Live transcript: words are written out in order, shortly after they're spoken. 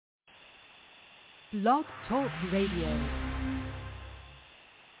Blog Talk Radio.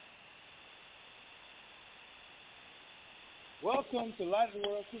 Welcome to Light of the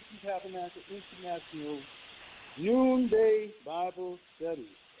World Christian Tabernacle International Noonday Bible Study.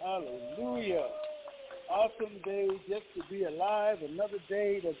 Hallelujah. Awesome day just to be alive. Another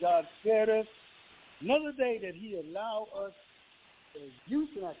day that God spared us. Another day that He allowed us the use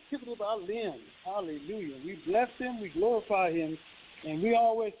and activity of our limbs. Hallelujah. We bless Him. We glorify Him. And we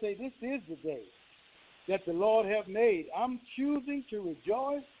always say this is the day that the Lord have made. I'm choosing to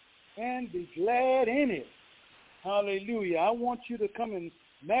rejoice and be glad in it. Hallelujah. I want you to come and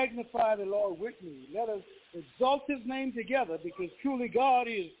magnify the Lord with me. Let us exalt His name together, because truly God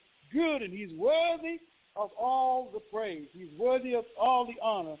is good and He's worthy of all the praise. He's worthy of all the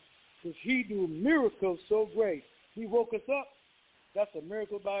honor, because He do miracles so great. He woke us up. That's a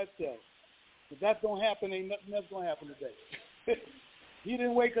miracle by itself. If that don't happen, ain't nothing else going to happen today. He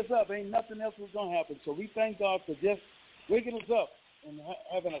didn't wake us up. Ain't nothing else was going to happen. So we thank God for just waking us up and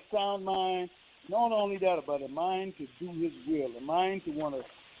having a sound mind. Not only that, but a mind to do His will, a mind to want to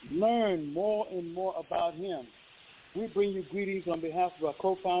learn more and more about Him. We bring you greetings on behalf of our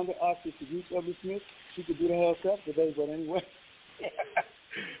co-founder, Archbishop Ruth Everett Smith. She could do the herself today, but anyway.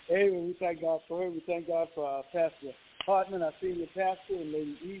 Anyway, we thank God for her. We thank God for our Pastor Hartman, our senior pastor, and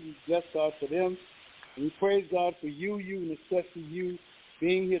Lady Eve. We bless God for them. And we praise God for you and especially you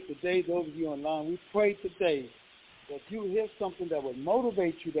being here today, those of you online. We pray today that you hear something that will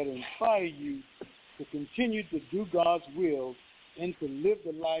motivate you, that will inspire you to continue to do God's will and to live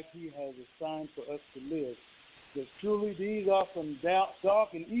the life He has assigned for us to live. Because truly these are some dark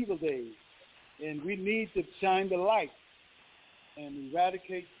and evil days, and we need to shine the light and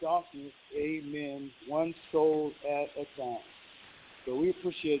eradicate darkness, amen, one soul at a time. So we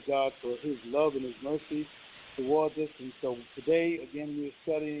appreciate God for His love and His mercy towards us. And so today, again, we're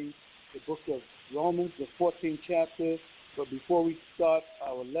studying the book of Romans, the 14th chapter. But before we start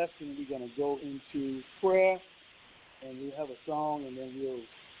our lesson, we're going to go into prayer, and we'll have a song, and then we'll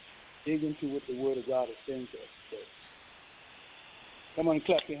dig into what the Word of God is saying to us today. Come on and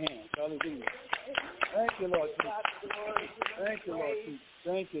clap your hands. Hallelujah. Thank you, Lord Jesus. Thank you, Lord Jesus.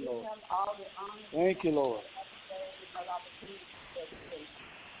 Thank you, Lord. Thank you, Lord.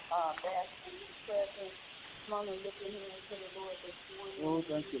 Come on and lift your hands to the Lord this morning. Oh,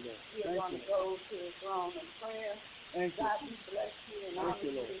 thank you, Lord. We're going to go to His throne in prayer. Thank you. God, we bless you and honor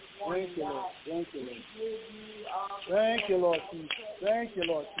you this morning. Thank you, Lord. Thank you, Lord. We give you all the Thank you, Lord Jesus. Thank you,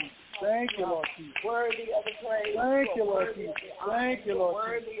 Lord Jesus. Thank you, Lord Jesus. Worthy of the praise. Thank you, Lord Jesus. Thank you, Lord Jesus.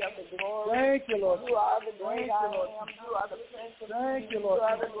 Worthy of the glory. Thank you, Lord. You are the great I am. You are the Prince of Peace. Thank you, Lord. You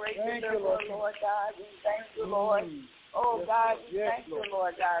are the great deliverer, Lord God. We thank you, Lord. Oh, yes, God, we yes, thank Lord. you,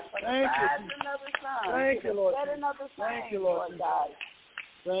 Lord God, for the rising of the sun. Thank you, Lord. Setting of the sun, Thank you, Lord. God.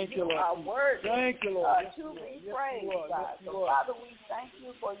 Thank you, Lord. Are worthy Thank you, Lord. to be praised, Lord. God. Yes, So, Father, we thank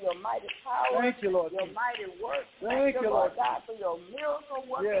you for your mighty power, thank you, Lord. your mighty work. Thank you, Lord Lord. God, for your miracle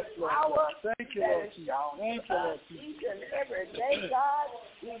working Yes, Lord. power Thank you, that Lord. is shown Thank to you, us Lord. each and every day, God.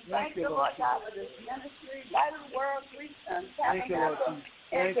 We thank you, Lord God, for this ministry, Light of the World Christian Thank you, Lord. Tabernacle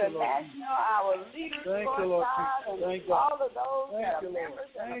Thank you, Lord. International, our leaders, Thank you, Lord Lord. God, and Thank you. all of those Thank that you, are Lord. members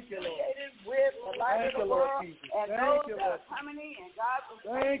and Thank you, Lord. affiliated with the Light Thank of the you, Lord World, Jesus. and Thank those you, that Lord. are coming in. God, we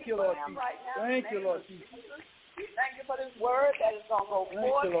Thank you, Lord for them Jesus. right now. Thank you, Lord Jesus. Jesus. We thank you for this word that is going to go Thank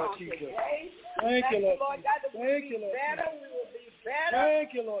forth you, Lord on Jesus. today. Thank you, Lord. Lord God, that we Thank will you, be Lord. better. We will be better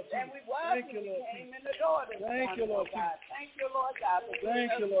Thank you, Lord. than we was Thank when you, we Lord. came in the door this Thank you, morning, Lord. God. Thank you, Lord God, for Thank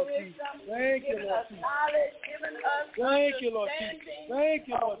giving you, us Lord. wisdom, Thank you, giving Lord. us knowledge, giving us Thank you, Lord. understanding Thank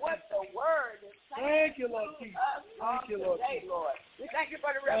you, Lord. of what the word is saying Thank you, Lord. to us Thank you, Lord. today, Lord. We thank you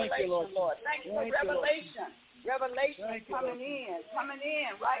for the Thank you, revelation, Lord. Lord. Thank you for Thank you, Lord. revelation. Revelation Thank you, coming Lord.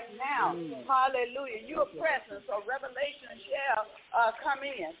 in right now. Hallelujah. You are present, so revelation shall come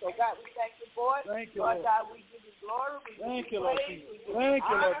in. So, God, we thank you for it. Thank you, Lord Lord. God, we give you glory. We give Thank you you, Lord. praise. We give Thank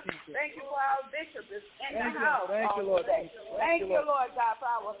you you, Lord honor. Jesus. Thank you for our bishop is in Thank the you. house. Thank you, Lord. Today. Thank you, Lord God, for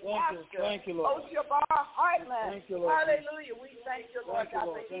our Thank you. pastor. Thank you, Lord. Oshabar Heartland. Thank you, Lord. Hallelujah. We thank you, Lord Thank you, God,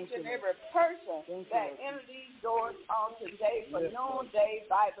 Lord. for Thank each you, and Lord. every person Thank you, that Lord. entered these doors on today for Yes, Lord. Noonday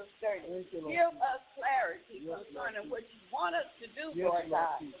Bible Study. Thank you, Lord. Give us clarity Yes, concerning Lord. what you want us to do, Yes, Lord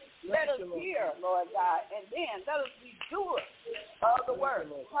God. Let Thank us you, Lord. hear, Lord God, and then let us be doers of the word.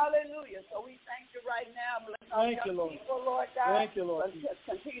 Lord. Hallelujah. So we thank you right now. Bless our Thank you, young Lord. people, Lord God. Thank you, Lord.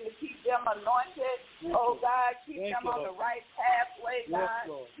 Continue to keep them anointed. Yes, Oh, Lord. God, keep Thank them you, on Lord. the right pathway, Yes, God.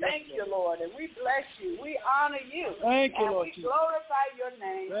 Lord. Yes, Thank you, Lord. And we bless you. We honor you. Thank you, and Lord. we glorify your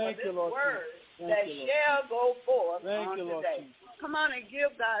name Thank for you, this Lord. word Thank that you, Lord. shall go forth Thank on you, Lord. today. Come on and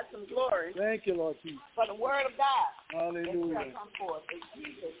give God some glory Thank you, Lord Jesus. for the word of God. It Hallelujah. shall come forth in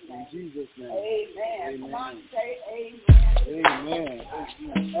Jesus' In name. Jesus' name. Amen. Come on, say amen. Amen.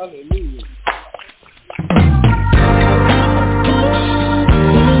 Hallelujah.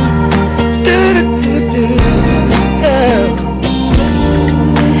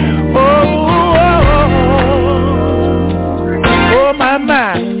 Oh, my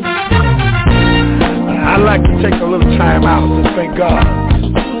mind. I'd like to take a little time out to thank God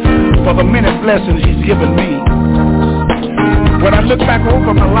for the many blessings He's given me. When I look back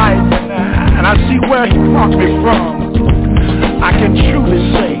over my life and I see where He brought me from, I can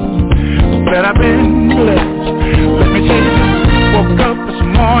truly say that I've been blessed. Let me tell you, woke up this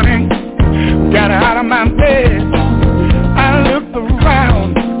morning, got out of my bed, I looked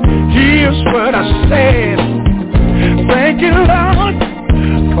around, here's what I said: thank you, Lord,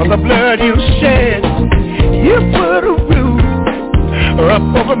 for the blood you shed. You put a roof up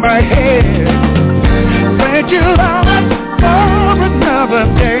over my head. Thank you, Lord, for another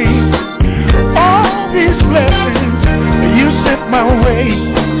day. All these blessings you sent my way.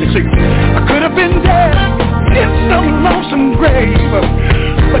 You see, I could have been dead in some lonesome grave,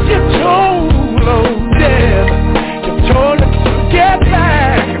 but you told old death, you told it to get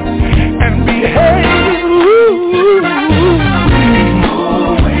back and behave.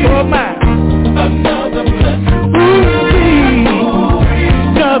 Oh my, another blessing.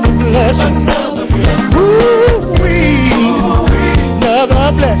 Another blessing.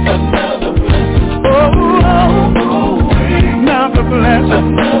 Another blessing. Another blessing.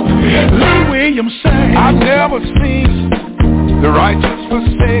 Lee Williams sang, I've never seen the righteous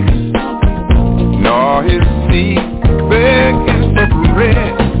forsaken, nor his seed begging for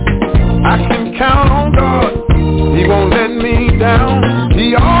bread. I can count on God, He won't let me down.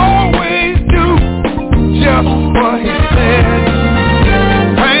 He always do just what He said.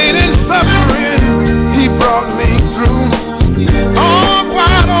 Pain and suffering He brought me through. Arms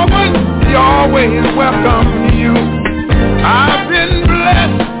wide open, He always welcomes you. I've been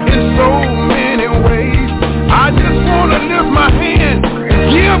blessed in so many ways. I just want to lift my hand and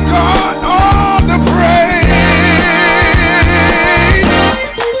give God all the praise.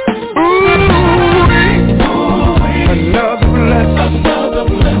 Another blessing. Another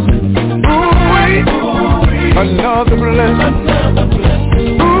blessing.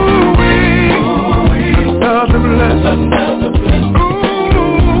 Another blessing.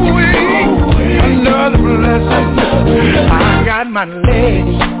 Another blessing. I got my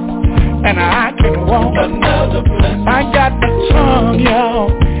legs and I can walk. I got my tongue, y'all,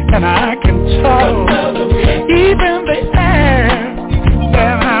 and I can talk. Even the air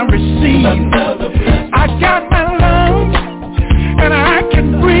that I receive, I got my lungs and I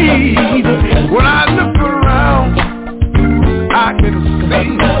can breathe. When I look around, I can see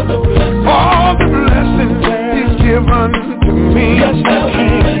all the blessings He's given to me.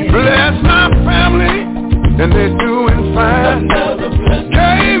 Bless my family, and they're doing fine.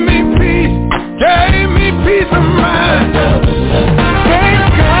 Gave me peace of mind. Thank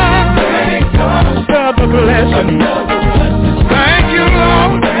God for the blessing. Thank you,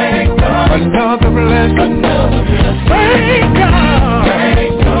 Lord, another blessing. Thank God,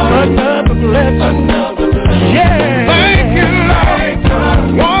 another blessing. Yeah. Thank you, Lord,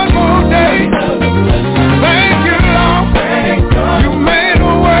 one more day. Thank you, Lord, you made a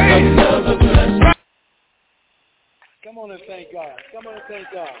way. Come on and thank God. Come on and thank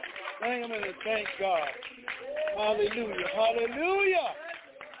God. Thank Him and thank God. Hallelujah. Hallelujah.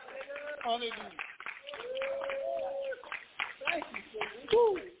 Hallelujah. Thank you.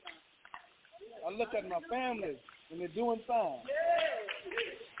 Woo. I look at my family and they're doing fine.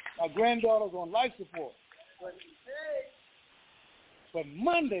 My granddaughter's on life support. But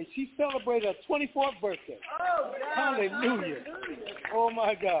Monday, she celebrated her 24th birthday. Oh, hallelujah. Oh,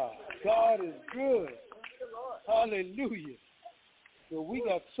 my God. God is good. Hallelujah. So we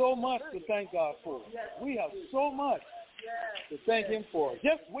got so much to thank God for. We have so much to thank Him for.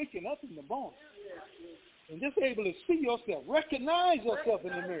 Just waking up in the morning and just able to see yourself, recognize yourself in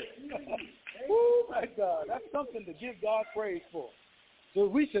the mirror. Oh, my God. That's something to give God praise for. So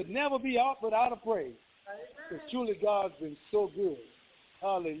we should never be out without a praise. Because truly God's been so good.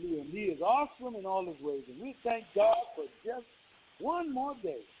 Hallelujah. And He is awesome in all His ways. And we thank God for just one more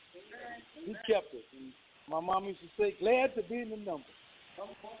day. He kept us. And my mom used to say, glad to be in the number.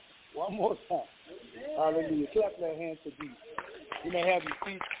 One more time. Hallelujah. Clap that hand for Jesus. You may have your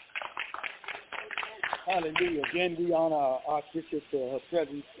feet. Hallelujah. Again, we honor our Archbishop for her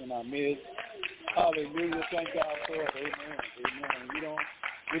presence in our midst. Hallelujah. Thank God for it. Amen. Amen.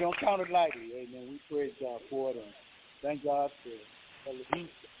 We don't count it lightly. Amen. We praise God for it. And thank God for the heat.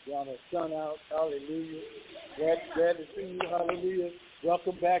 Y'all have sun out. Hallelujah. Glad to see you. Hallelujah.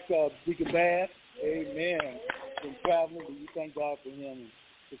 Welcome back, Deacon Bass. Amen. Been traveling, but we thank God for him and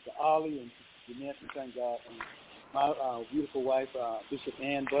Sister Ollie and Sister Jeanette. We thank God for my beautiful wife, Bishop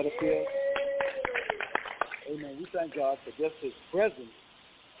Ann Butterfield. Amen. We thank God for just his presence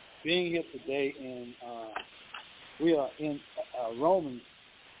being here today. And we are in Romans,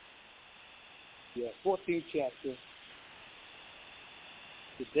 14th chapter.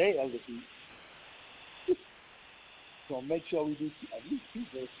 Today, Elder Pete, going to make sure we do at least 2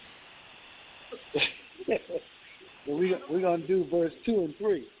 verses. But we're going to do verse 2 and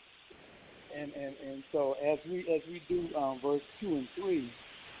 3. And so as we do verse 2 and 3,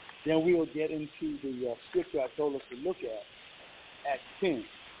 then we will get into the scripture I told us to look at, Acts 10.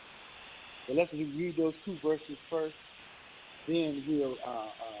 So let's read those 2 verses first. Then we'll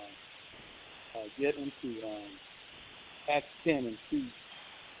get into Acts 10 and see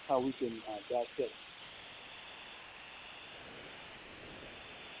how we can dissect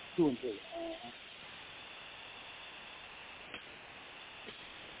 2 and 3.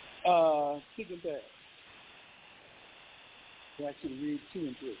 Chicken Bass. I want you to read 2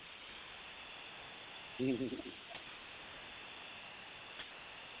 and 3.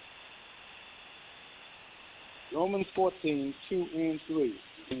 Romans 14, 2 and 3.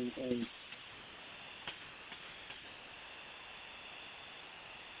 And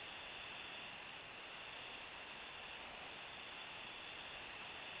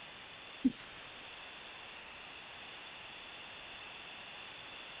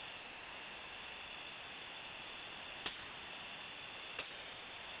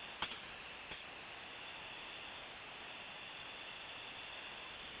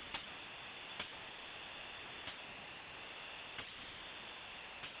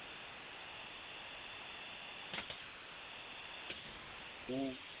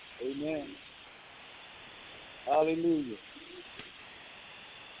amen. Hallelujah.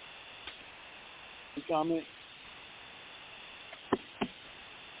 Any comment?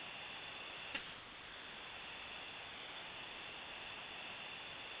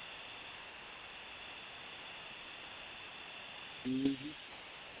 Mm-hmm.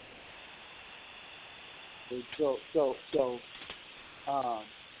 So,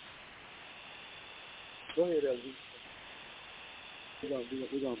 go ahead, Elsie. We're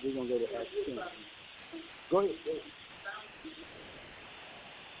gonna go to Acts 10. Go ahead.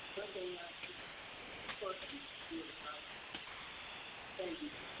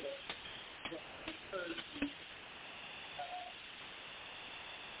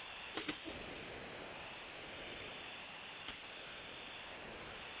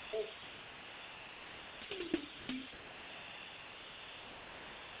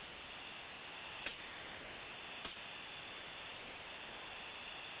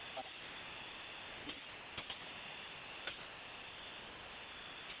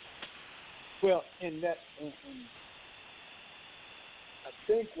 Well, and I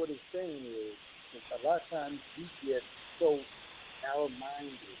think what it's saying is a lot of times we get so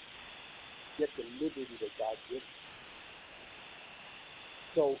narrow-minded, get the liberty that God gives.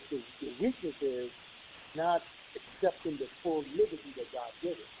 So the weakness is not accepting the full liberty that God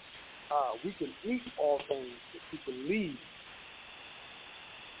gives us. We can eat all things that we believe.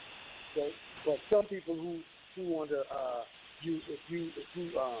 Okay? But some people who want to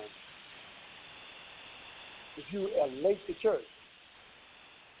if you are late to church,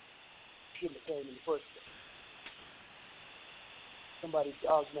 you shouldn't have came in the first place. Somebody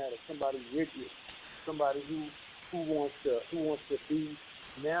dogmatic, somebody rigid, somebody who wants to be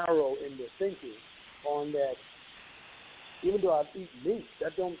narrow in their thinking on that. Even though I eat meat,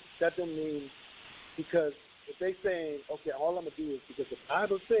 that don't mean, because if they saying, okay, all I'm gonna do is because the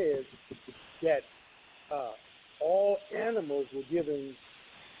Bible says that all animals were given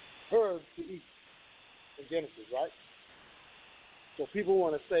herbs to eat. In Genesis, right? So people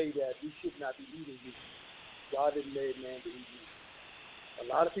want to say that we should not be eating meat. God didn't make man to eat meat. A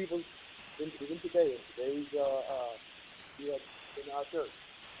lot of people, even today, in today's in our church,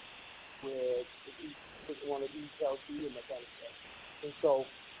 where people want to eat healthy and that kind of stuff. And so,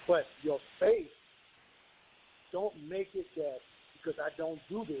 but your faith, don't make it that because I don't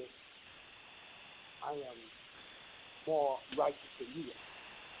do this, I am more righteous than you are.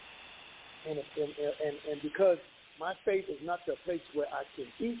 And because my faith is not the place where I can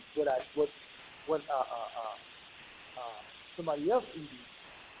eat what somebody else eats,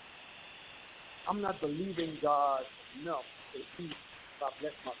 I'm not believing God enough to eat. God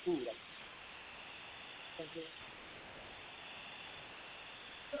bless my food. Okay.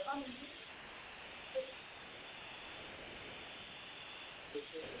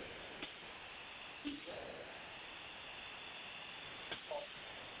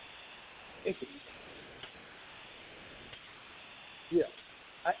 It's, yeah.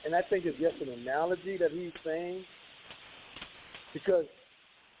 And I think it's just an analogy that he's saying, because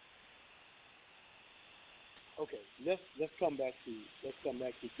okay, let's come back to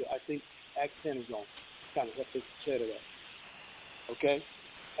I think Acts 10 is going to kind of help us clear it up. Okay,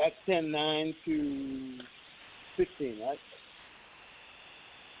 Acts 10:9 to 16, right?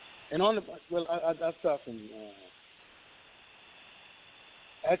 And on the I'll start from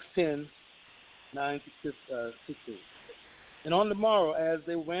Acts 10:9 to 16. And on the morrow, as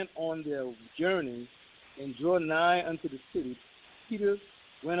they went on their journey and drew nigh unto the city, Peter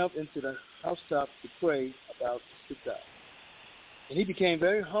went up into the housetop to pray about 6 hours. And he became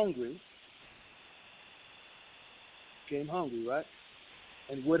very hungry. Right?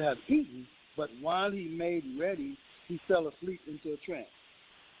 And would have eaten, but while he made ready, he fell asleep into a trance.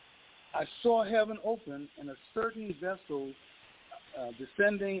 I saw heaven open and a certain vessel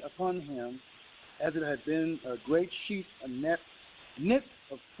descending upon him, as it had been a great sheet, a net knit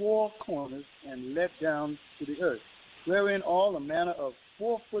of 4 corners and let down to the earth, wherein all manner of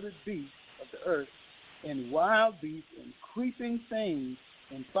 4-footed beasts of the earth, and wild beasts, and creeping things,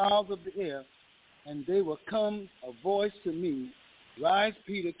 and fowls of the air, and they will come a voice to me, Rise,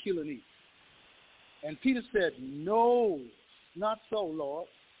 Peter, kill and eat. And Peter said, No, not so, Lord,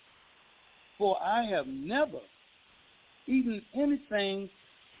 for I have never eaten anything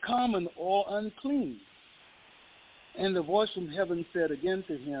common or unclean. And the voice from heaven said again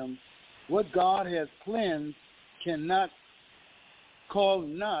to him, What God has cleansed cannot call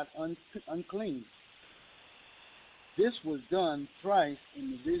not unclean. This was done thrice,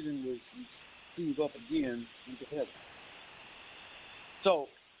 and the vision was received up again into heaven. So,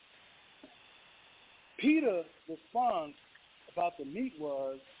 Peter's response about the meat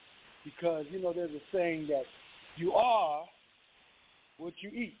was, because, there's a saying that you are what you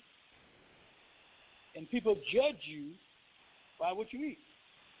eat. And people judge you by what you eat,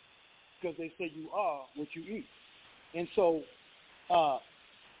 because they say you are what you eat. And so,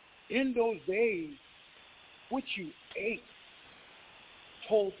 in those days, what you ate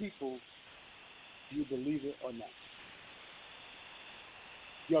told people, do you believe it or not?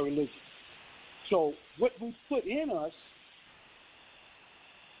 Your religion. So what we put in us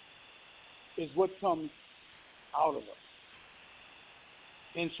is what comes out of us.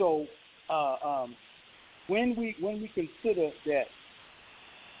 And so when we consider that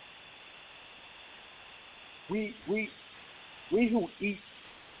we who eat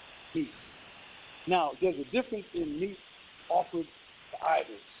meat. Now, there's a difference in meat offered to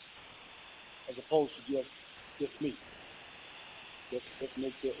idols as opposed to just meat. Let's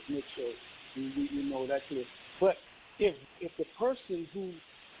make sure we know that clear. But if the person who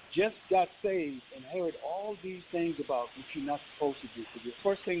just got saved and heard all these things about what you're not supposed to do, because the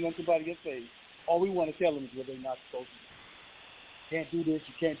first thing when somebody gets saved, all we want to tell them is what they're not supposed to do. You can't do this,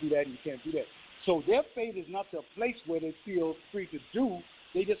 you can't do that, and you can't do that. So their faith is not the place where they feel free to do.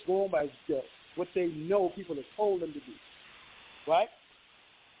 They just go on by what they know people have told them to do. Right?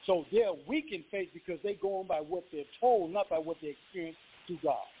 So they're weak in faith because they go on by what they're told, not by what they experience through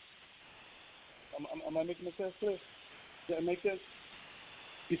God. Am I making sense clear? Does that make sense?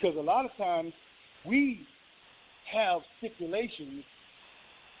 Because a lot of times we have stipulations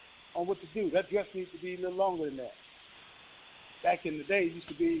on what to do. That dress needs to be a little longer than that. Back in the day, it used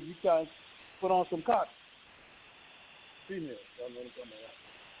to be you try to put on some cotton. Female, don't know what I'm talking about.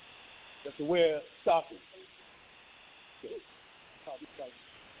 That's to wear stockings. Okay.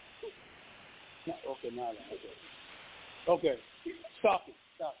 Okay, now. Okay. Stocking.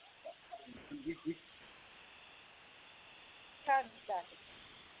 Cotton stocking.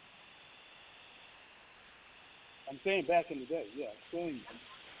 I'm saying back in the day, yeah. I'm saying.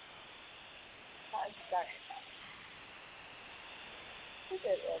 Cotton stocking.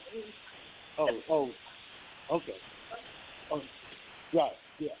 Okay. Oh, right,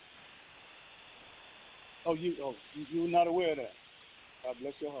 yeah. You're not aware of that. God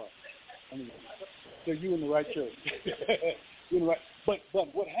bless your heart. Anyway, so you're in the right church. You're in the right.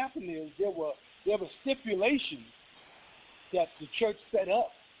 But what happened is there were stipulations that the church set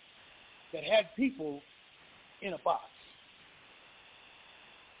up that had people in a box.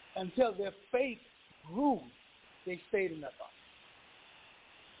 Until their faith grew, they stayed in that box.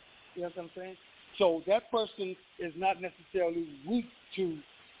 You know what I'm saying? So that person is not necessarily weak to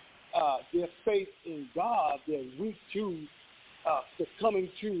their faith in God. They're weak to coming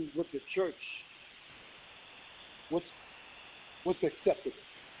to what the church, what's accepted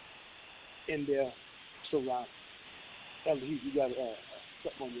in their surroundings. You got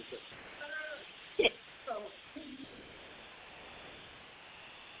something on your face.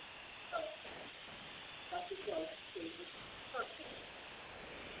 That's because it was perfect.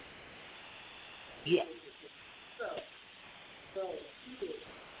 Yeah. So he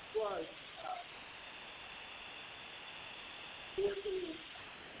was working and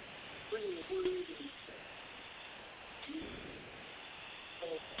bringing the word and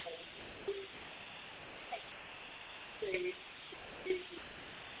say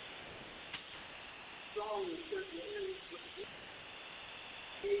strong in certain areas, but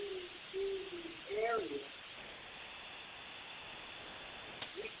maybe in the area,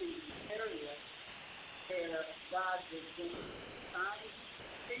 weak in the area where God was going to find,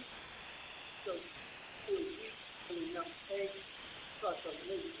 so to eat enough faith because of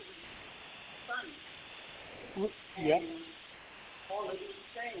living son. Yeah. And all of these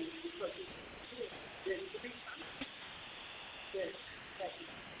things, because it's then three times that is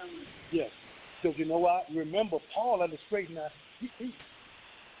coming. Yes. Because you know what? Remember, Paul had to straighten out his feet.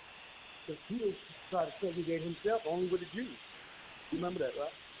 Because he was trying to segregate himself only with the Jews. Remember that,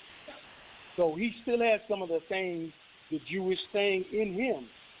 right? Yeah. So he still had some of the things, the Jewish thing in him.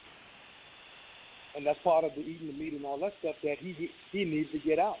 And that's part of the eating the meat and all that stuff that he needs to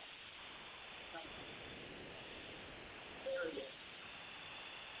get out.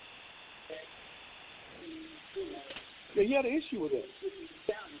 Yeah, he had an issue with it.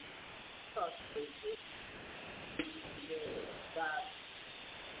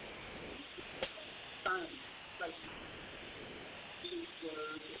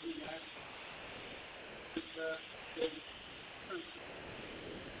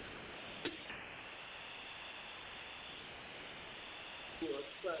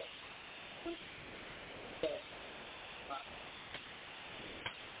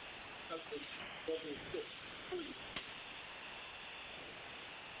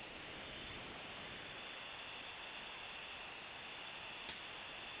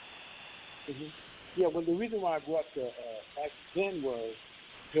 Mm-hmm. Yeah, well, the reason why I brought the Acts 10 was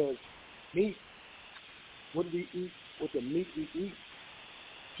because meat, what do we eat? With the meat we eat,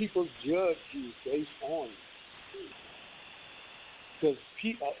 people judge you based on. Because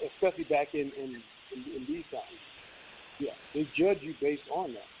especially back in these times, yeah, they judge you based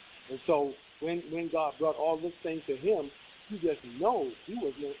on that. And so when God brought all this thing to him, you just know he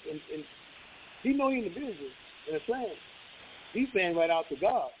was he know he in the business. And it's saying, he's saying right out to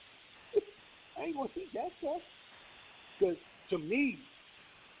God, I ain't gonna see that stuff. Because to me,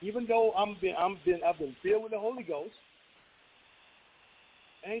 even though I've been filled with the Holy Ghost,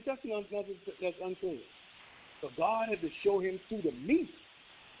 I ain't touching on nothing that's unclean. So God had to show him through the meat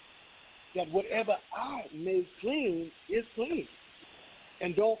that whatever I made clean is clean,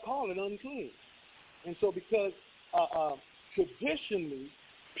 and don't call it unclean. And so because traditionally,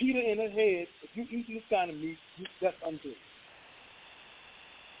 Peter in her head, if you eat this kind of meat, that's unclean.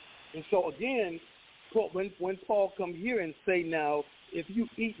 And so again, when Paul come here and say now, if you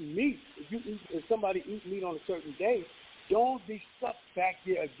eat meat, if somebody eats meat on a certain day, don't be stuck back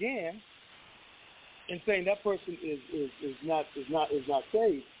here again and saying that person is not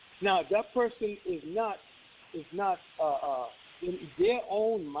saved. Now, if that person is not in their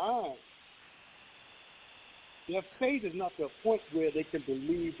own mind, their faith is not to a point where they can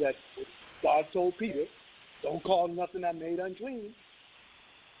believe that God told Peter, don't call nothing I made unclean,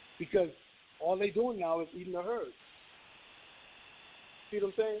 because all they're doing now is eating the herbs. See what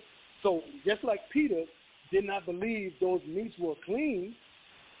I'm saying? So just like Peter did not believe those meats were clean,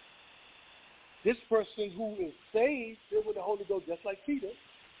 this person who is saved, filled with the Holy Ghost, just like Peter,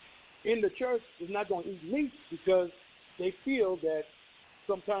 in the church is not going to eat meat because they feel that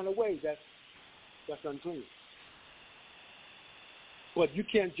some kind of way that's unclean. But you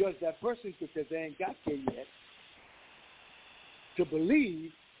can't judge that person because they ain't got there yet to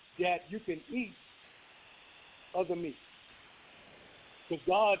believe that you can eat other meat. Because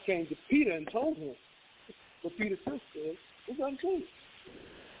God came to Peter and told him what Peter's sister is unclean.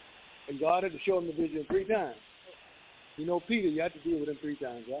 And God had to show him the vision 3 times. You know, Peter, you have to deal with him 3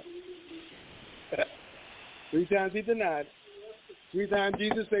 times, right? 3 times he denied. 3 times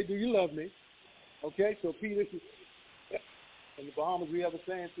Jesus said, do you love me? Okay, so Peter, in the Bahamas, we have a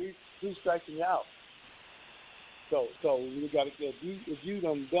saying, 3 strikes and you're out. So we got to say, if you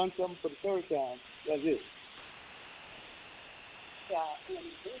done something for the 3rd time, that's it. Yeah, and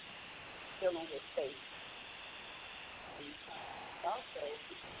this dealing with faith. Also,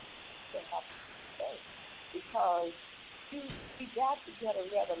 they have to say, because you got to get a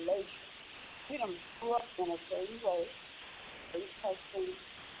revelation. We don't grew up in a certain way, certain customs,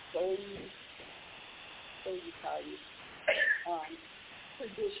 certain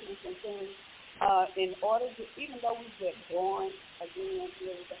traditions and things. in order to, even though we get born again,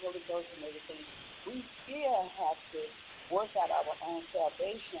 filled with the Holy Ghost and everything, we still have to work out our own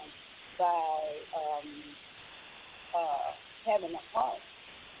salvation by having a heart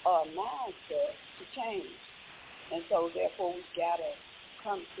or a mindset to change. And so, therefore, we've got to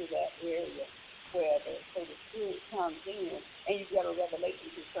come to that area where the Spirit comes in and you get a revelation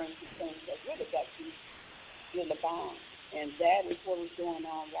concerning the things that really got you really bound. And that is what is going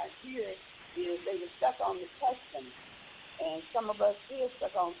on right here, is they were stuck on the customs. And some of us still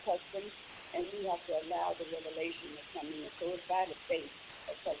stuck on customs, and we have to allow the revelation to come in. So it's by the faith.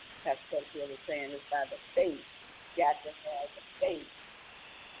 That's what Pastor Phil was saying. It's by the faith. You got to have the faith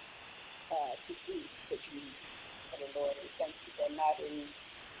to do what you need for the Lord. And thank you for not in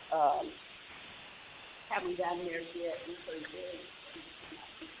having down there yet. And so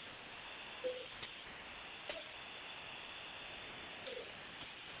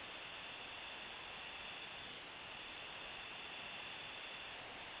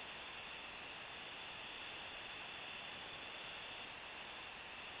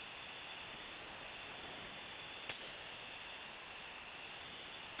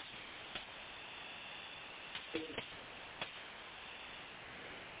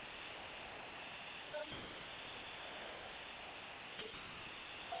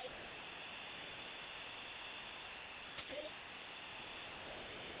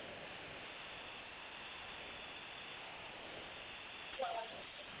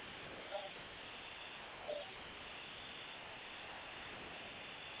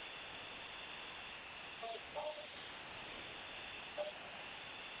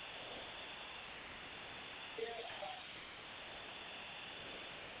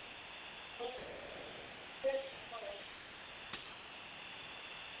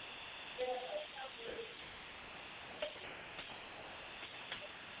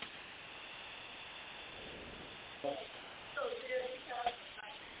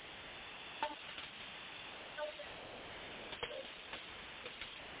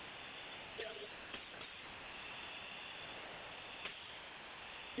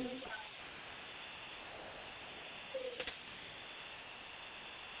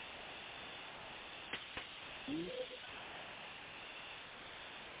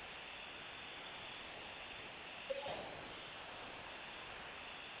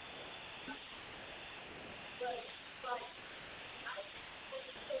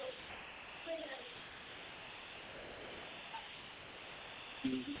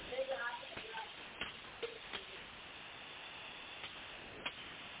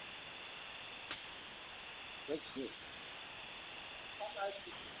that's good.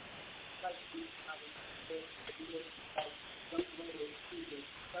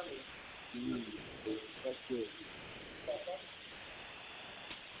 That's good.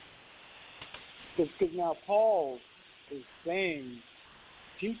 Because now Paul is saying,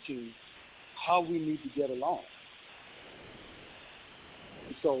 teaching how we need to get along.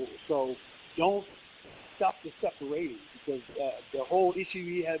 So don't stop the separating, because the whole issue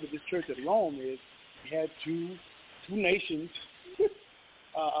he had with this church at Rome is he had two nations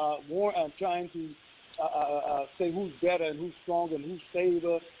trying to say who's better and who's stronger and who's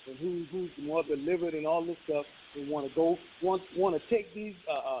saver and who's more delivered and all this stuff. They want to take these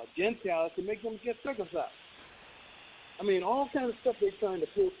Gentiles to make them get circumcised. I mean, all kinds of stuff they're trying to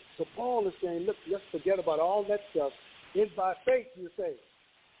put. So Paul is saying, look, let's forget about all that stuff. It's by faith you're saved,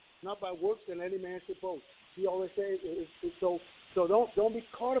 not by works that any man should boast. He always says, so don't be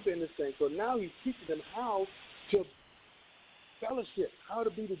caught up in this thing. So now he's teaching them how to fellowship, how to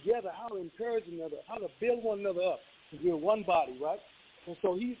be together, how to encourage one another, how to build one another up. We're one body, right? And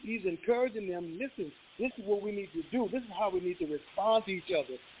so he's encouraging them, listen, this is what we need to do. This is how we need to respond to each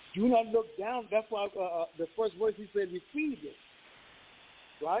other. Do not look down. That's why the first verse he said, receive it,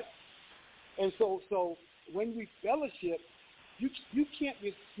 right? And so when we fellowship, you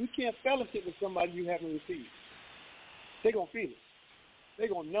can't fellowship with somebody you haven't received. They're going to feel it. They're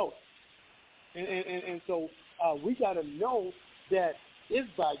going to know it. And so we got to know that it's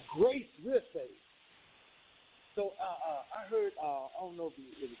by grace we're saved. So I heard, I don't know if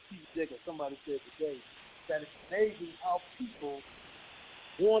it was Steve Dick or somebody said today, that it's amazing how people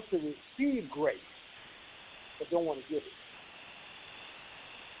want to receive grace but don't want to give it.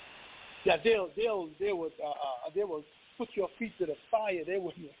 Yeah, they would put your feet to the fire. They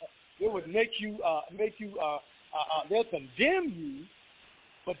would make you they'll condemn you,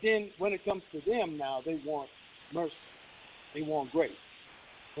 but then when it comes to them now, they want mercy, they want grace.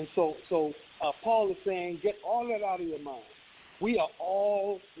 And so Paul is saying, get all that out of your mind. We are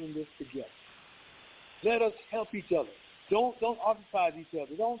all in this together. Let us help each other. Don't occupy each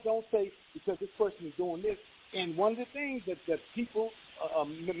other. Don't say because this person is doing this. And one of the things that people,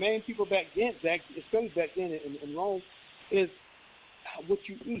 main people back then, especially back then in Rome, is what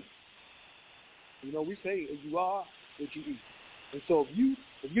you eat. You know, we say you are what you eat. And so if you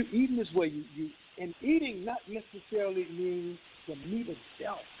eating this way, and eating not necessarily means the meat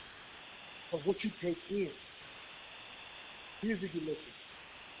itself, but what you take in. Music you listen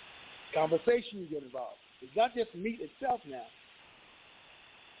to, conversation you get involved. It's not just meat itself now.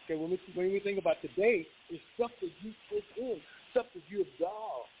 Okay, when we think about today, it's stuff that you take in, stuff that you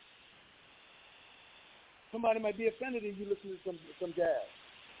absorb. Somebody might be offended if you listen to some jazz.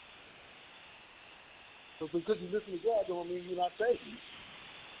 But because you listen to jazz, don't mean you're not saved,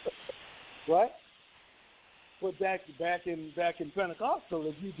 right? But back in Pentecostal,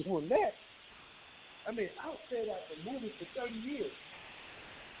 if you're doing that, I mean, I would say that for movies for 30 years.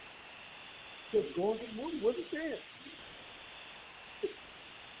 Just going to the movie, what's it saying?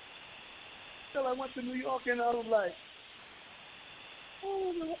 Till I went to New York and I was like,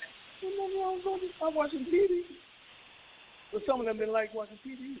 oh, I'm watching TV. But some of them didn't like watching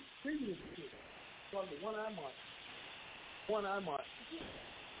TV. TV is called the one-eye march,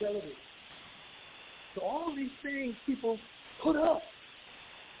 television. So all these things people put up.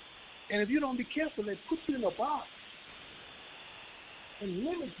 And if you don't be careful, they put you in a box and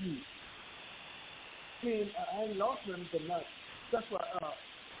limit you. I mean, I ain't lost them but not. That's why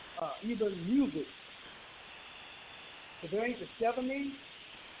even music. If there ain't the 70s,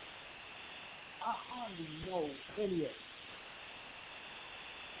 I hardly know any of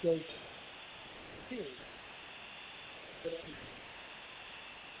it.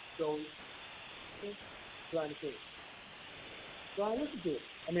 So, trying to say. So I listen to it.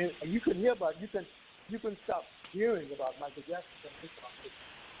 I mean, you can hear about you can stop hearing about Michael Jackson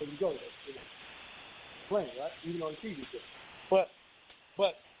when you go there. Playing, right? Even on TV. But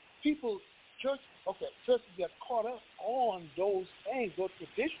people, churches get caught up on those things, those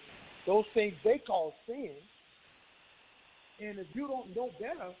traditions, those things they call sin. And if you don't know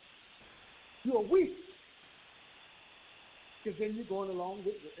better, you're weak. Because then you're going along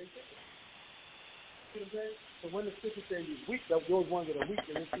with what they say. You know what I'm saying? So when the scripture says you're weak, those ones that are weak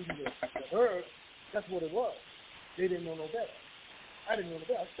and it's eating the herb, that's what it was. They didn't know no better. I didn't know no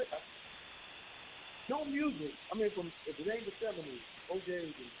better. No music. I mean, if it ain't the 70s,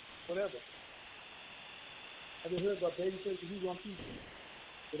 OJ's and whatever. Have you heard about Babyface? He's on TV.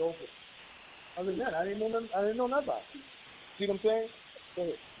 Get over it. Other than that, I didn't know nothing about it. See what I'm saying? Go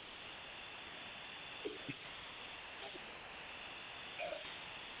ahead.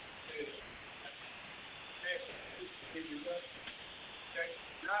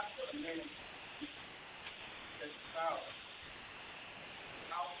 Not for a man that's power.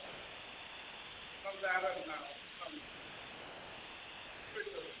 Comes out of the mouth.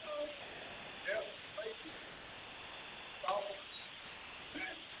 Death, places, thoughts,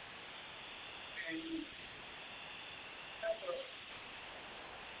 and you have a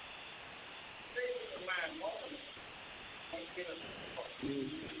state of the mind moment when you get a thought.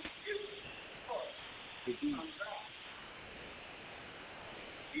 It's a thought. It comes out.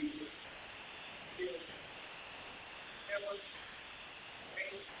 Jesus is never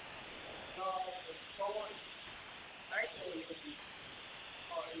made God the Lord. Actually, if you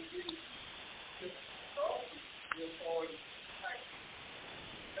are indeed just God, you're already practicing.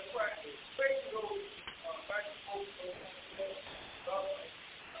 That's why the faith goes back and forth from God.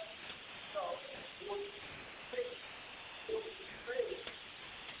 So, what faith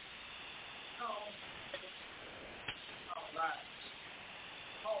comes our lives.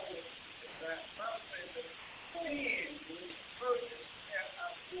 Always that Bible says that sin was first at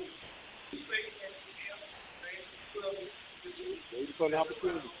our food. Faith in Him, faith will be. Waiting for an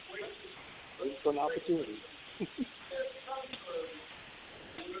opportunity. Waiting for an opportunity.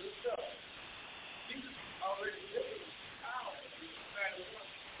 Jesus already did it. How? No matter what.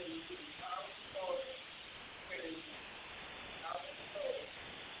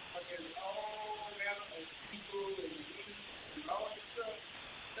 Against all manner of people and disease and all this stuff.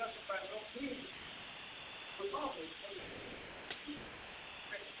 Justify no means. But always,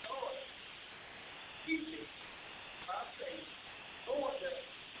 Lord, teaching by faith, Lord, that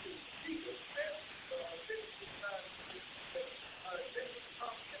is secret, that this is not this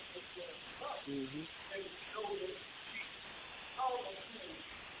confidence is going to come. And know that all of them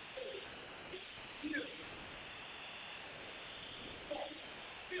is here.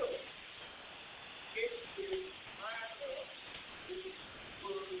 Still, it is my love, it is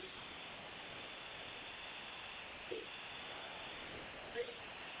word.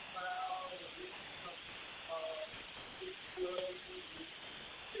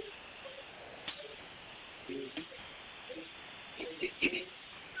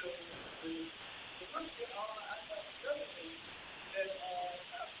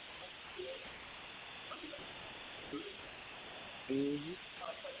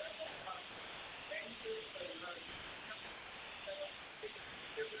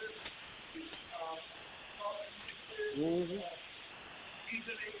 Mm-hmm.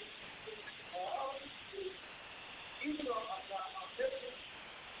 Even though I'm different,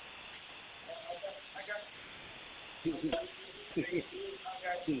 I got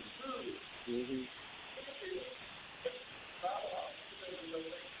mm-hmm.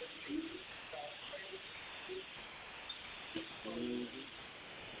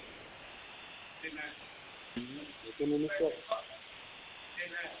 Looking in the shop.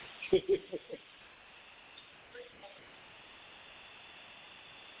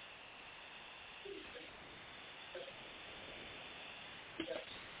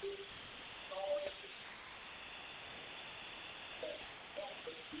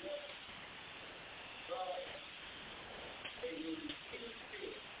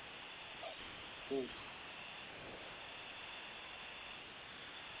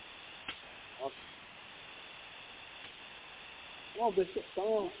 Come on, Bishop. Come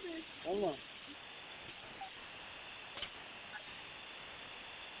on. Come on.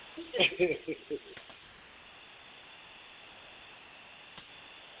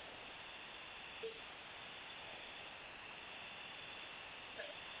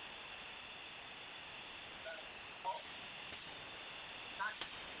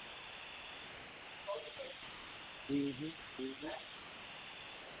 Mm-hmm. Mm-hmm.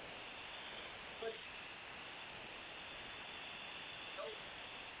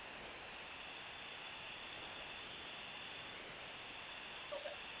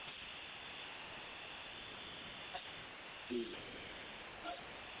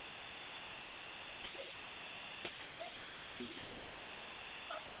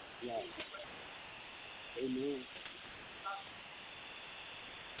 Yeah. Amen.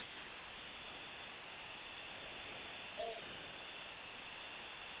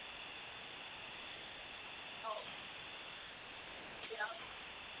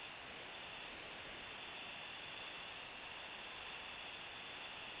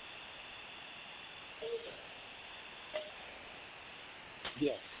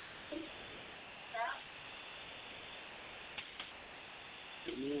 Yes.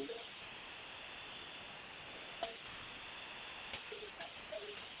 Amen.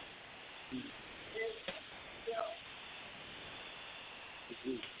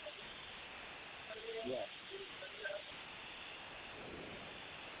 Yes.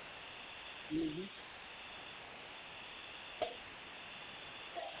 Mm-hmm.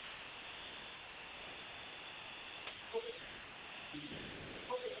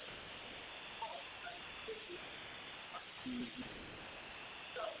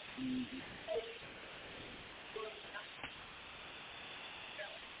 Mm-hmm.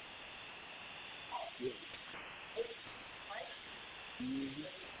 Yes. Mm-hmm.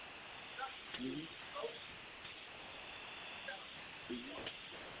 Mm-hmm.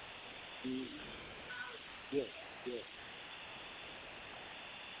 Mm-hmm. Yes. Yes.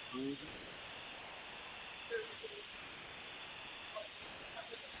 Mm-hmm.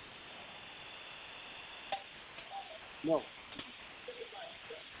 No.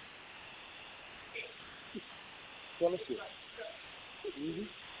 Fellowship. Mm-hmm.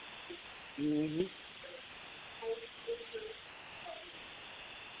 Mm-hmm.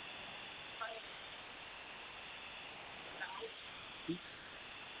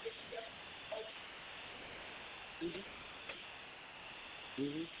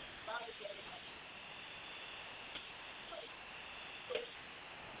 Mm-hmm.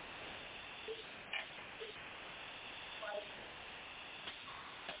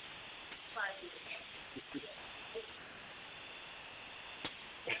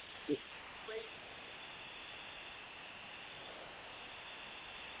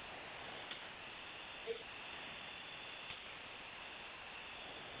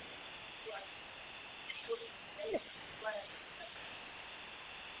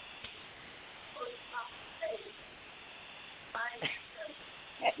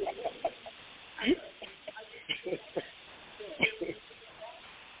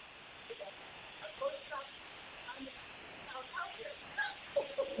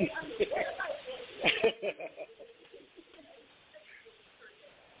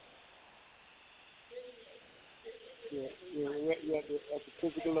 You're at the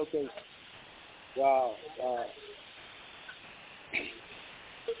physical location. Wow. Wow.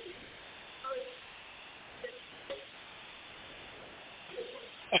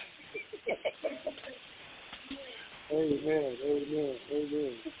 Amen. Amen.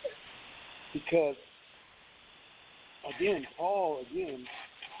 Amen. Because again, Paul is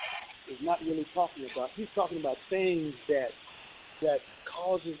not really talking about. He's talking about things that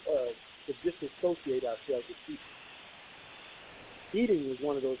causes us to disassociate ourselves with people. Eating is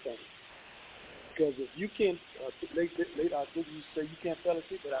one of those things. Because if you can't, late you say you can't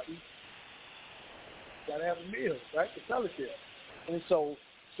fellowship without eating. You gotta have a meal, right? To fellowship. And so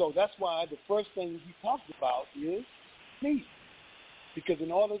that's why the first thing he talks about is meat. Because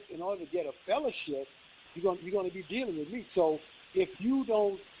in order to get a fellowship, you're gonna be dealing with meat. So if you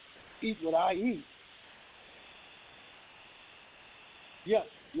don't eat what I eat, yes,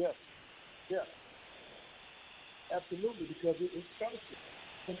 absolutely, because it's fellowship.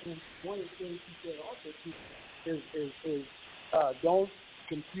 And one of the things he said also is don't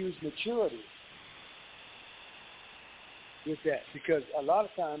confuse maturity with that, because a lot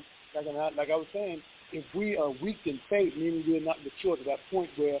of times, like I was saying, if we are weak in faith, meaning we're not mature to that point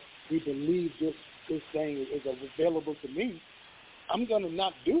where we believe this thing is available to me, I'm going to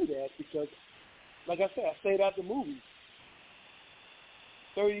not do that because, like I said, I stayed out the movies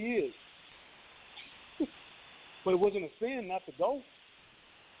 30 years. But it wasn't a sin not to go.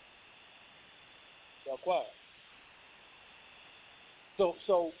 Y'all quiet. So,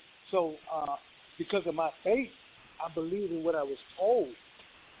 because of my faith, I believe in what I was told,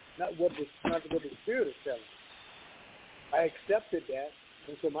 not what the Spirit is telling me. I accepted that,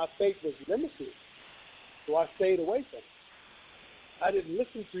 and so my faith was limited. So I stayed away from it. I didn't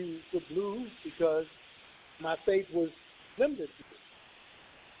listen to the blues because my faith was limited to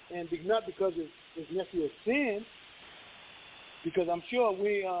it. And not because it's necessarily a sin, because I'm sure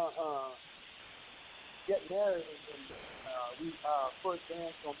we get married and we first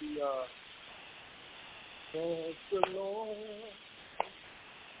dance gonna be "Praise the Lord,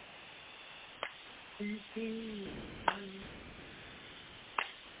 we sing."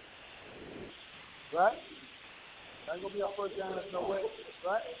 Right? That's gonna be our first dance, no way,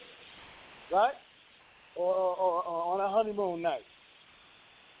 right? Right? Or on a honeymoon night.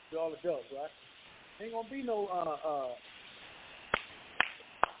 We all adults, right? Ain't gonna be no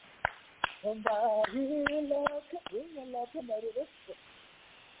somebody love somebody else.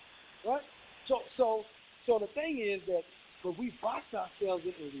 Right? So the thing is that when we box ourselves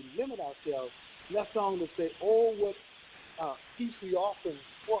in and we limit ourselves, that song will say, "Oh, what peace we often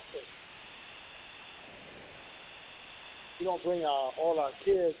forfeit." We don't bring all our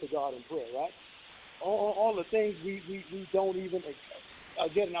cares to God in prayer, right? All the things we don't even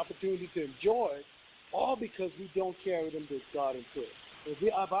get an opportunity to enjoy, all because we don't carry them to God in prayer.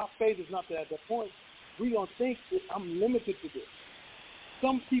 If our faith is not at that point, we don't think that I'm limited to this.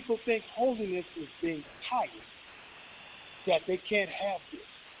 Some people think holiness is being tight, that they can't have this,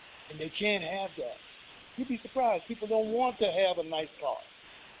 and they can't have that. You'd be surprised. People don't want to have a nice car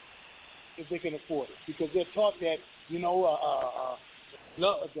if they can afford it, because they're taught that, the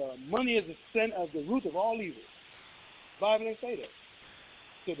money is the sin of the root of all evil. The Bible didn't say that.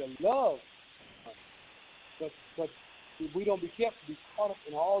 To the love, but if we don't be careful, we caught up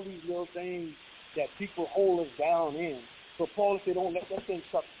in all these little things that people hold us down in. So Paul said, don't let that thing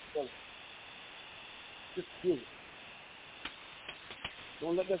stop you. Just do it.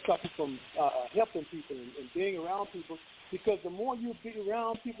 Don't let that stop you from helping people and being around people, because the more you be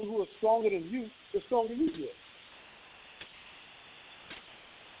around people who are stronger than you, the stronger you get.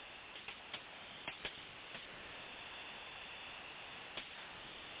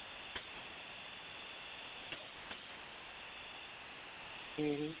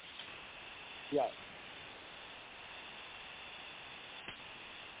 Mm-hmm. Yeah.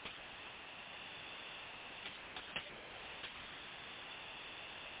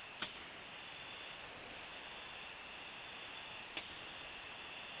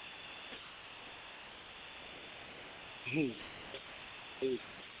 Mm-hmm.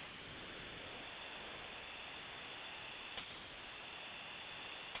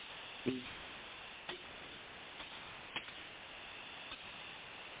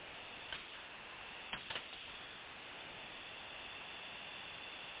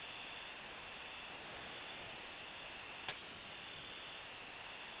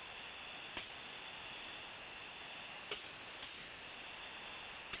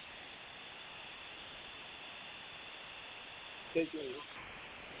 Take it.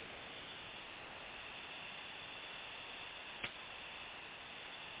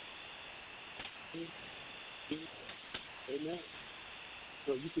 Amen.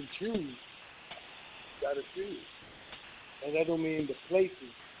 So you can choose. You gotta choose. And that don't mean the place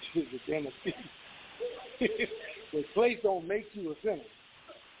is the den of thieves. The place don't make you a sinner.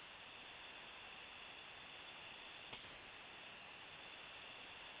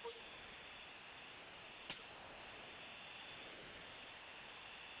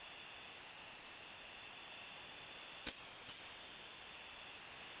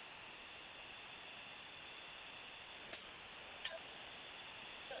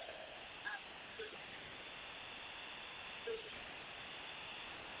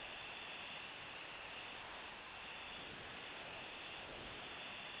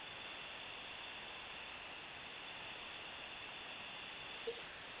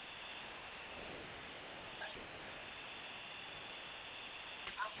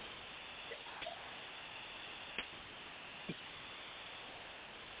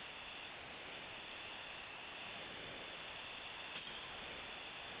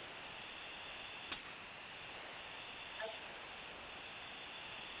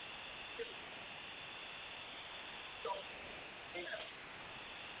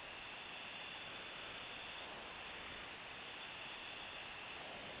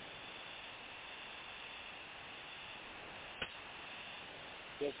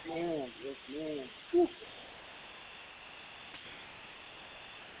 Yes, ma'am. Yes, ma'am. Whew.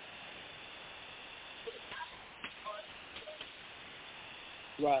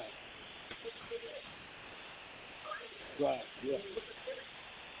 Right. Right. Yes.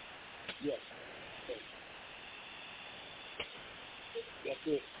 Yes. That's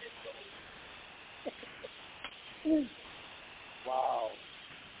it. Wow.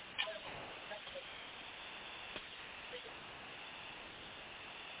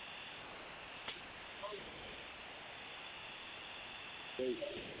 Great.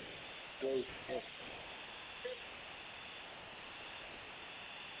 Great. Yes.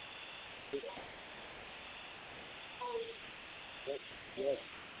 Yes. Yes.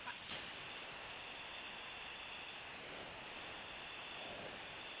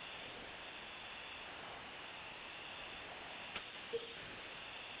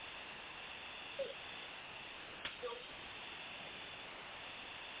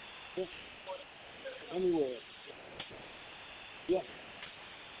 Yes. Anywhere. Yes.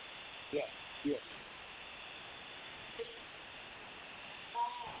 Yes. Yes.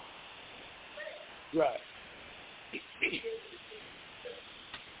 Right.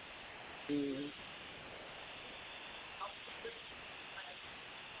 Mm-hmm.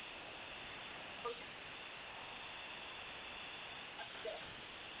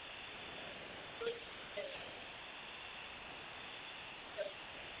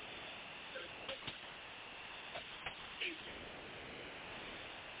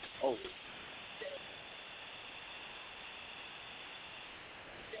 Oh.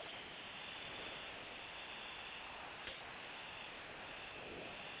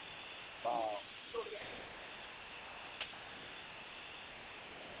 Wow.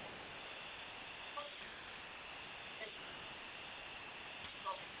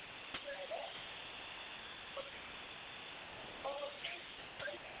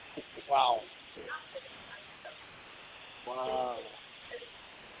 Wow. Wow.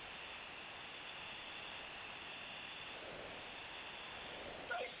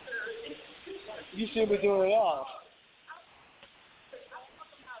 You should be doing it all.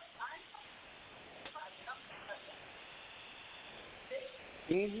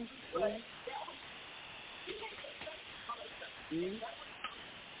 Mm-hmm. Mm-hmm.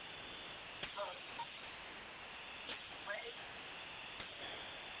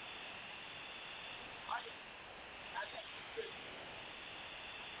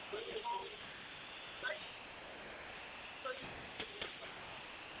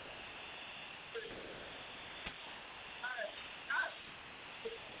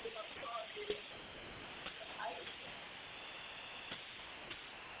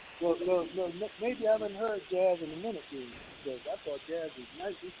 Well, maybe I haven't heard jazz in a minute, because I thought jazz was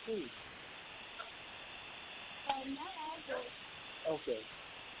nice and cool. Okay.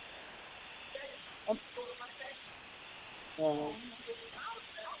 Uh-huh.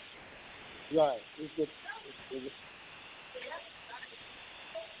 Right. It's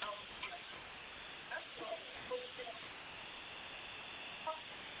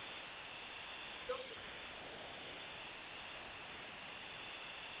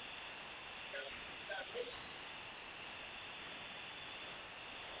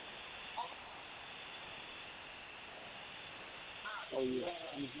oh, yeah.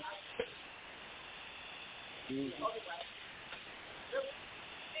 Mm-hmm. Mm-hmm.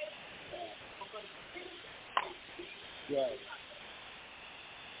 Right.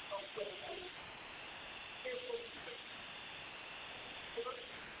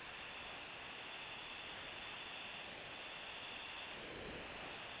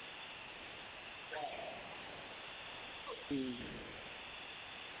 Mm-hmm.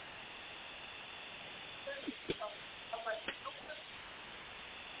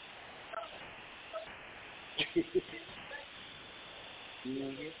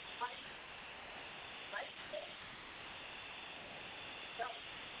 Mm-hmm.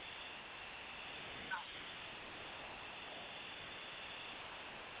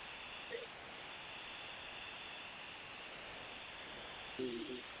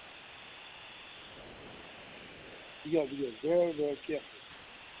 Mm-hmm. You got to be very, very careful.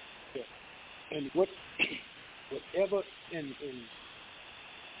 Yeah. And whatever in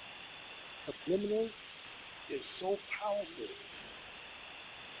subliminal is so powerful.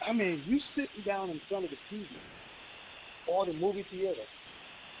 I mean, you sitting down in front of the TV or the movie theater,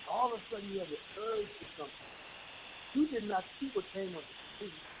 all of a sudden you have the urge to something. You did not see what came of the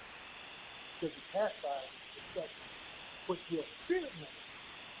TV because you passed by the stuff. But your spirit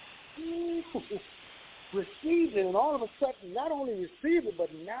man receives it, and all of a sudden, not only receive it, but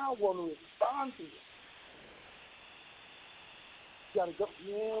now want to respond to it. You got to go,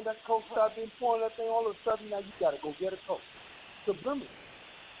 man, that coach started being pouring that thing, all of a sudden, now you got to go get a coach. Subliminal.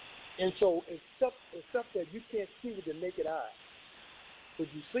 And so it's stuff that you can't see with the naked eye, but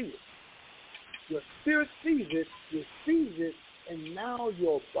you see it. Your spirit sees it, receives it, and now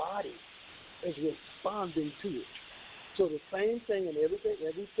your body is responding to it. So the same thing in everything,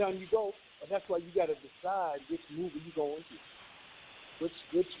 every time you go, and that's why you got to decide which movie you go into.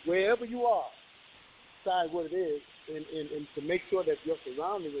 Which wherever you are, decide what it is, and to make sure that your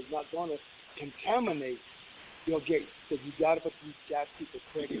surrounding is not going to contaminate your gate. Because you got to protect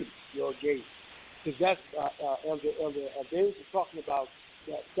your gate. Because that's Elder Davis is talking about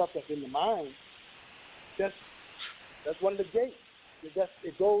that stuff that's in the mind. That's one of the gates.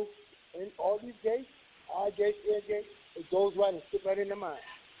 It goes in all these gates, eye gate, ear gate. It goes right and sits right in the mind.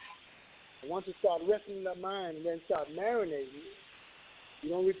 And once it starts resting in the mind and then start marinating, you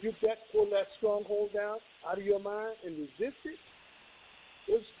don't rebuke that, pull that stronghold down out of your mind and resist it,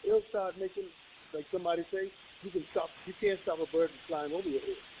 it'll start making, like somebody say, you can't stop a bird from flying over your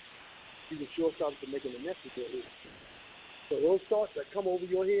head. You can sure stop it from making a nest with your head. So those thoughts that come over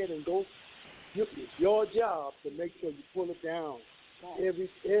your head and go, it's your job to make sure you pull it down. Every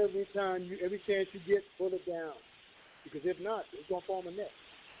chance you get, pull it down. Because if not, it's going to form a nest.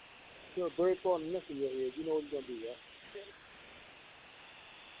 So a bird forming a nest in your head, you know what it's going to do, right?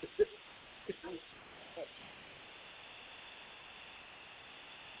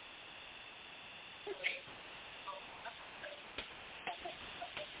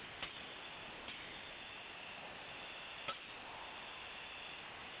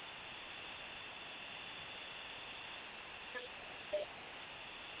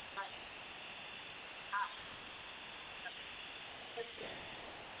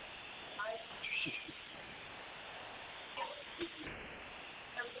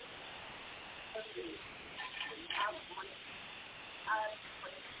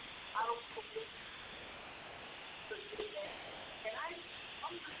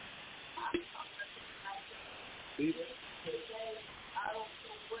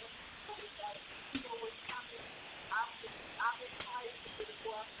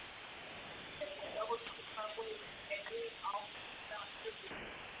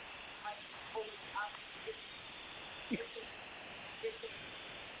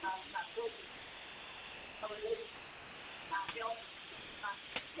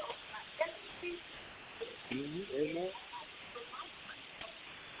 Amen.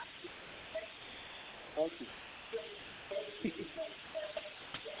 Thank you.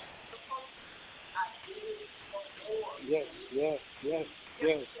 Yes. Amen.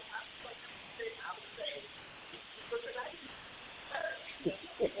 Amen.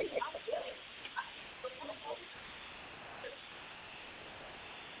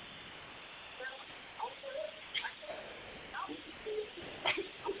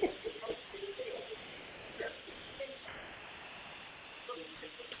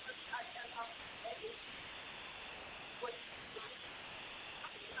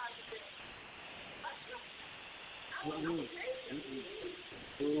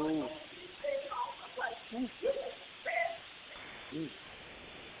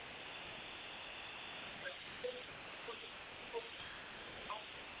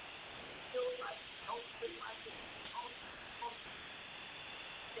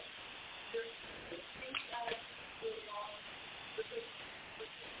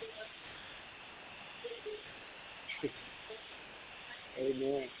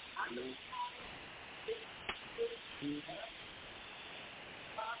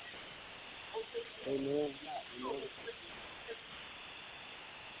 Amen.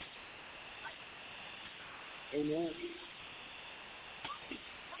 Amen.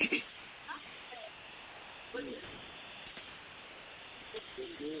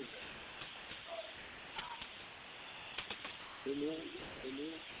 Amen.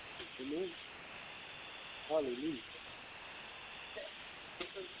 Amen. Amen. Hallelujah.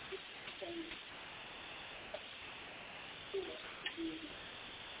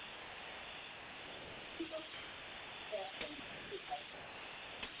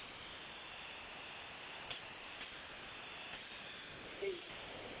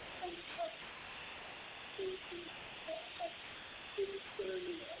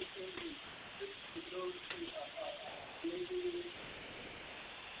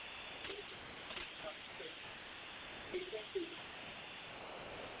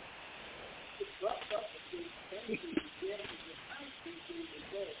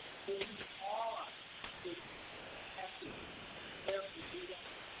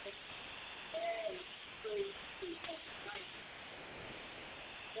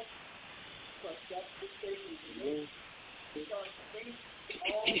 But that's the statement. Because things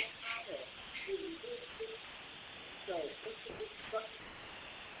all matter. So it's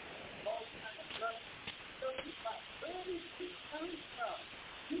all kind of stuff. So it's like, where did this come from?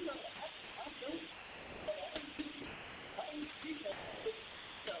 You know, I don't see that.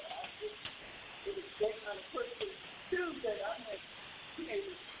 So it was that kind of person too that I had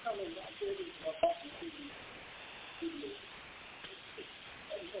able to come in like this about the TV.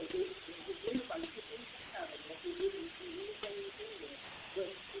 And so anybody could do that. If you didn't see anything to do with it. But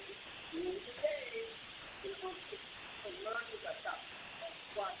in the day, it was some learners I got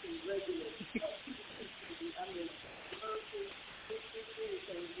watching regular TV. I mean, learning anything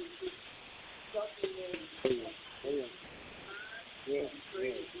is just something that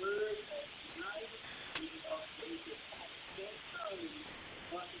create words and nice and they just can't tell you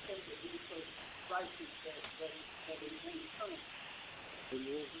what to think of these so righteous that it may come.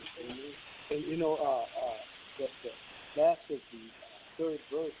 And you know, the last of the third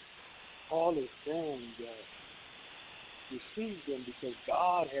verse, Paul is saying that receive them because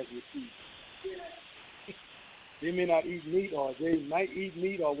God has received them. Yeah. They may not eat meat, or they might eat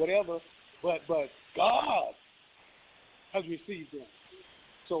meat, or whatever, but God has received them.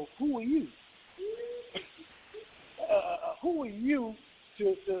 So who are you? Who are you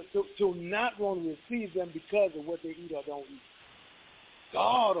to not want to receive them because of what they eat or don't eat?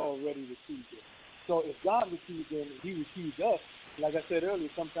 God already received them. So if God received them, He received us. Like I said earlier,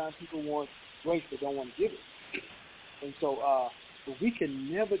 sometimes people want grace but don't want to give it. And so but we can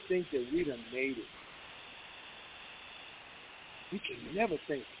never think that we done made it. We can never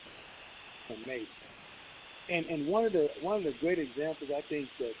think we made it. And one of the great examples I think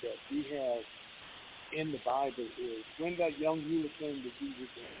that we have in the Bible is when that young ruler came to Jesus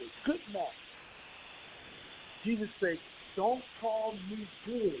and said, "Good master." Jesus said, "Don't call me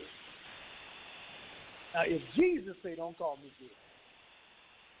good." Now, if Jesus said, "Don't call me good,"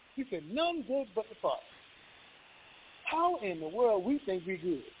 He said, "None good but the Father." How in the world we think we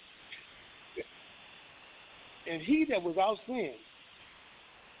good? And He that was without sin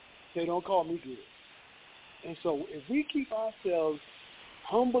said, "Don't call me good." And so if we keep ourselves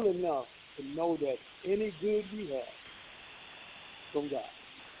humble enough to know that any good we have from God.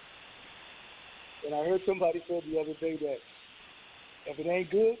 And I heard somebody say the other day that if it ain't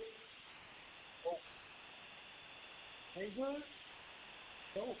good, ain't good,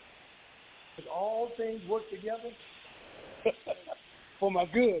 no. Because all things work together for my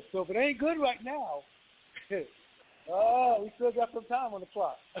good. So if it ain't good right now, we still got some time on the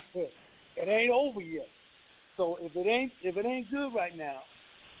clock. It ain't over yet. So if it ain't good right now,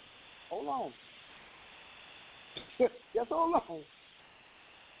 hold on. Just hold on.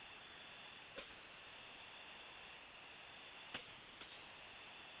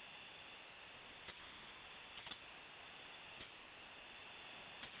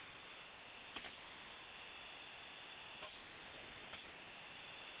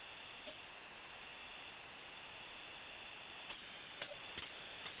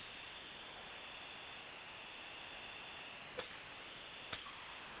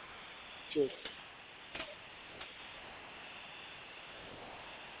 Sure.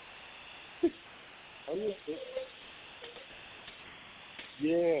 Oh,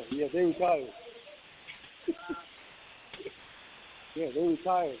 yeah, they retired. Yeah, they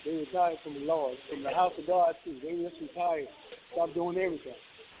retired. They retired from the Lord, from the house of God too. They just retired, stopped doing everything.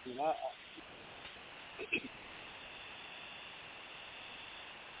 And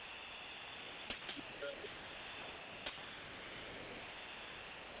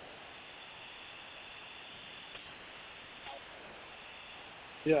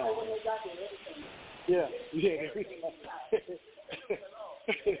yeah. Yeah. Yeah.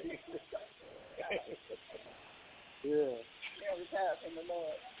 Retired from the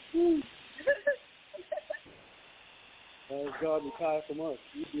Lord. As God retired from us,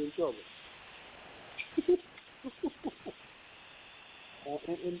 we'd be in trouble.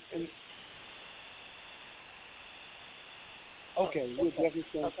 and okay, we'll definitely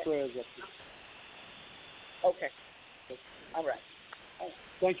send prayers up to Okay. All right.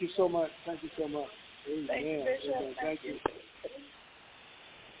 Thank you so much. Thank you so much. Amen. Thank you, Bishop. Amen. Thank you.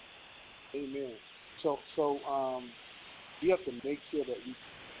 Amen. So we have to make sure that we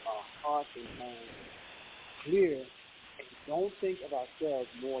our heart and mind clear and don't think of ourselves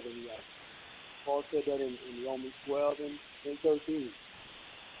more than we are. Paul said that in Romans 12 and 13.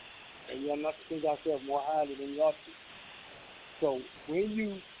 And we are not to think ourselves more highly than we ought to. So when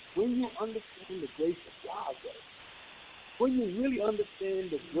you understand the grace of God, when you really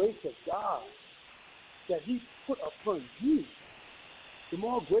understand the grace of God that He put upon you, the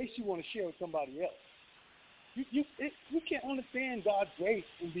more grace you want to share with somebody else. You can't understand God's grace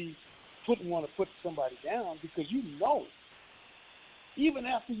and want to put somebody down, because you know, even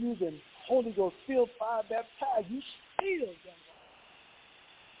after you've been Holy Ghost filled, fire baptized, you still got God.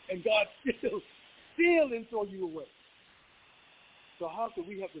 And God still didn't throw you away. So how could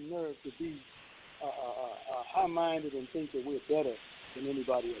we have the nerve to be high-minded and think that we're better than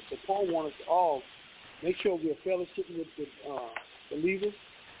anybody else? So Paul wants us to all make sure we're fellowshipping with believers.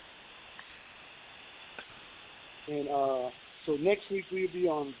 And so next week we'll be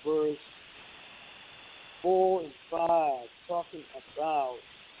on verse 4 and 5, talking about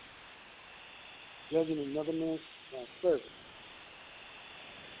judging another man's servant.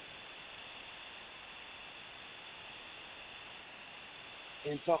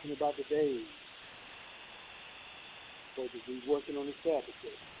 And talking about the days. So that we're working on the Sabbath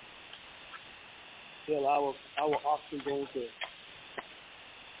day. Till our oxen go to.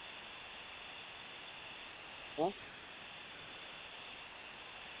 Huh?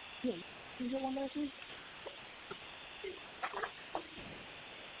 Yeah. You hear one last week?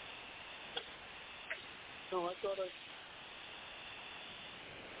 No, I thought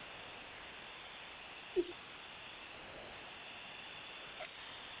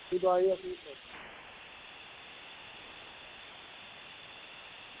anybody else?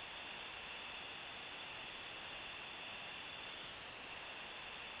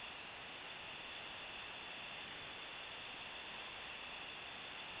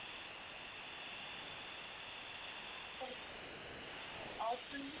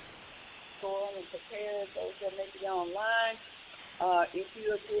 Go on and prepare those that may be online. If you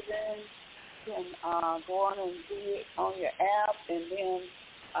are given, you can go on and do it on your app, and then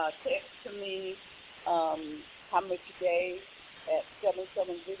text to me how much you gave at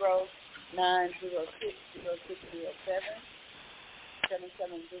 770-906-0607,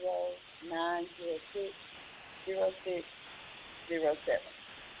 770-906-0607.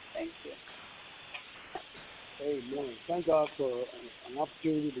 Thank you. Amen. Thank God for an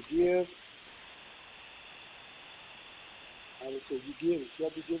opportunity to give. I would say you give, it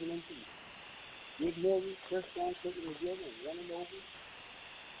shall be given unto you. Give measure, press down, taking the given, and running over,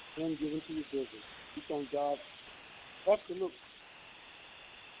 and given to your bosom. We thank God. Absolutely.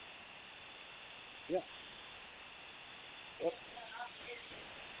 Yeah. Yep.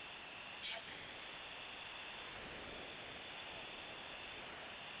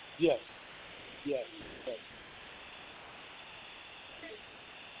 Yes. Yes. Yes.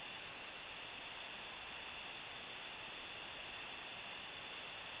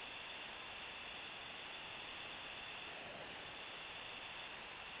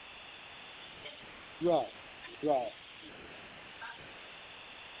 Right. Right.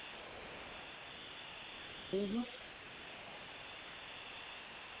 Mm-hmm.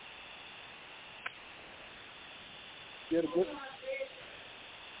 Get a good.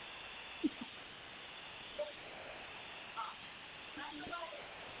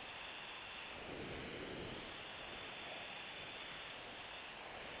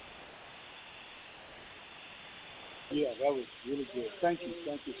 Yeah, that was really good. Thank you.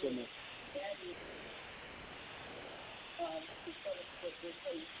 Thank you so much.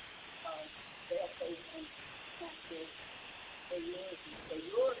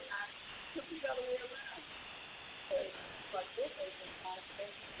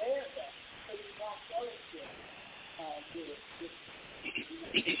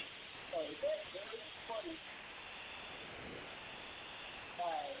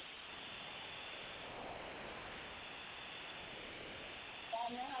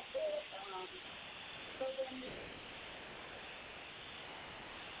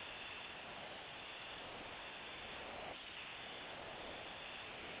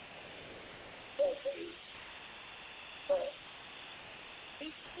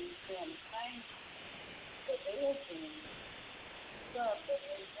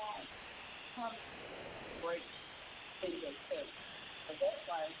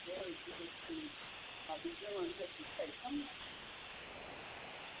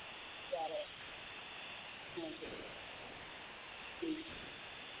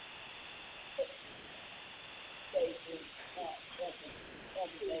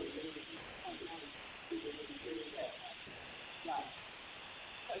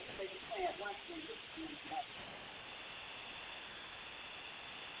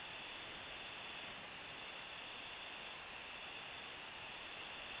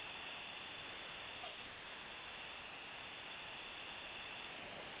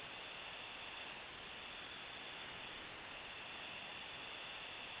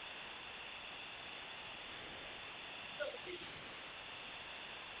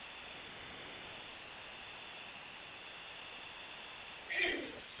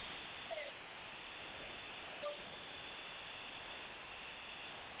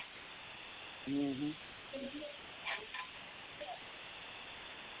 Mm-hmm.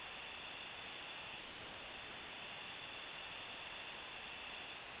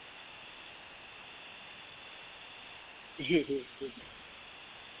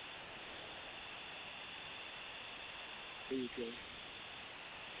 There you go.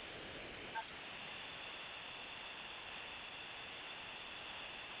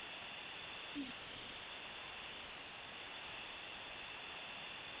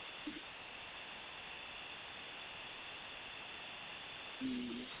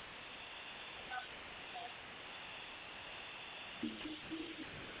 Mm-hmm.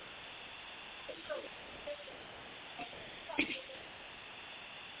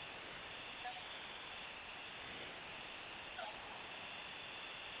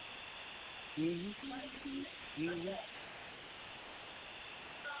 Mm-hmm. Mm-hmm.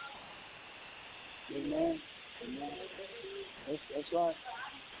 Amen. Amen. That's right.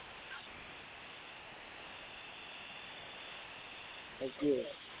 That's good.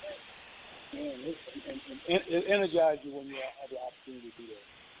 Man, it energizes you when you have the opportunity to do that.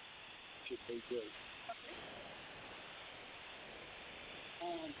 Should be good.